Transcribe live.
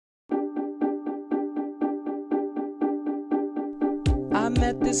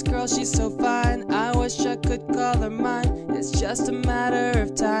met this girl, she's so fine. I wish I could call her mine. It's just a matter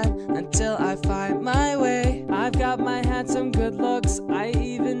of time until I find my way. I've got my handsome good looks, I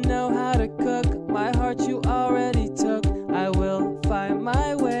even know how to cook. My heart you already took, I will find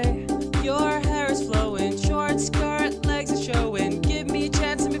my way. Your hair is flowing, short skirt, legs are showing. Give me a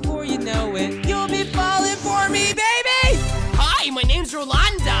chance and before you know it, you'll be falling for me, baby! Hi, my name's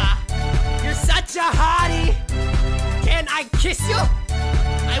Rolanda. You're such a hottie. Can I kiss you?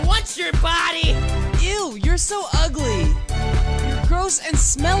 I want your body. Ew, you're so ugly. You're gross and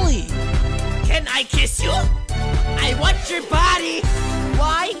smelly. Can I kiss you? I want your body.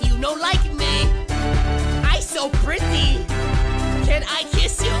 Why you don't like me? I so pretty. Can I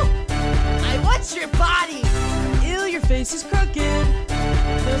kiss you? I want your body. Ew, your face is crooked.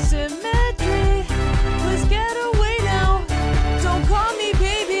 No symmetry. Please get away now. Don't call me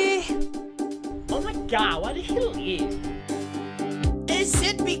baby. Oh my god, what the hell is? Is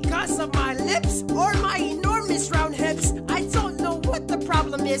it because of my lips or my enormous round hips? I don't know what the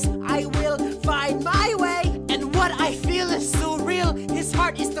problem is. I will find my way. And what I feel is so real. His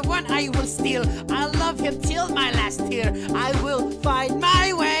heart is the one I will steal. I'll love him till my last tear. I will find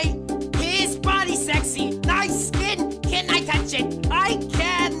my way. His body sexy, nice skin. Can I touch it? I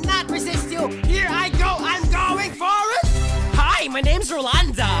cannot resist you. Here I go, I'm going for it. Hi, my name's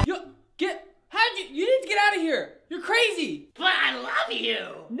Rolanda. You need to get out of here. You're crazy. But I love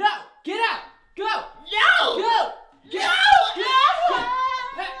you. No, get out. Go. No. Go.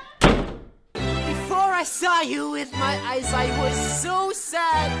 Before I saw you with my eyes, I was so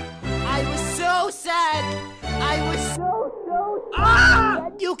sad. I was so sad. I was so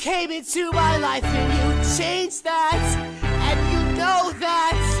sad. You came into my life and you changed that. And you know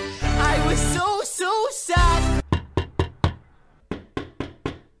that. I was so sad.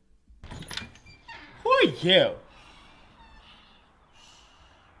 Who are you?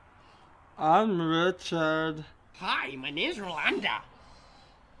 I'm Richard. Hi, my name's Rolanda.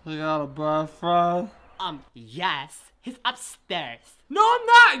 You got a boyfriend? Yes. He's upstairs. No, I'm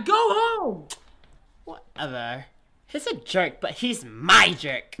not. Go home. Whatever. He's a jerk, but he's my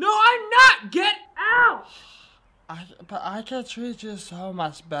jerk. No, I'm not. Get out. But I can treat you so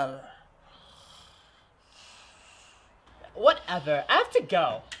much better. Whatever. I have to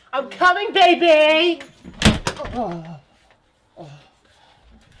go. I'm coming, baby!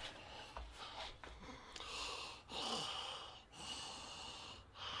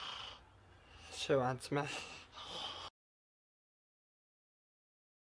 She wants me.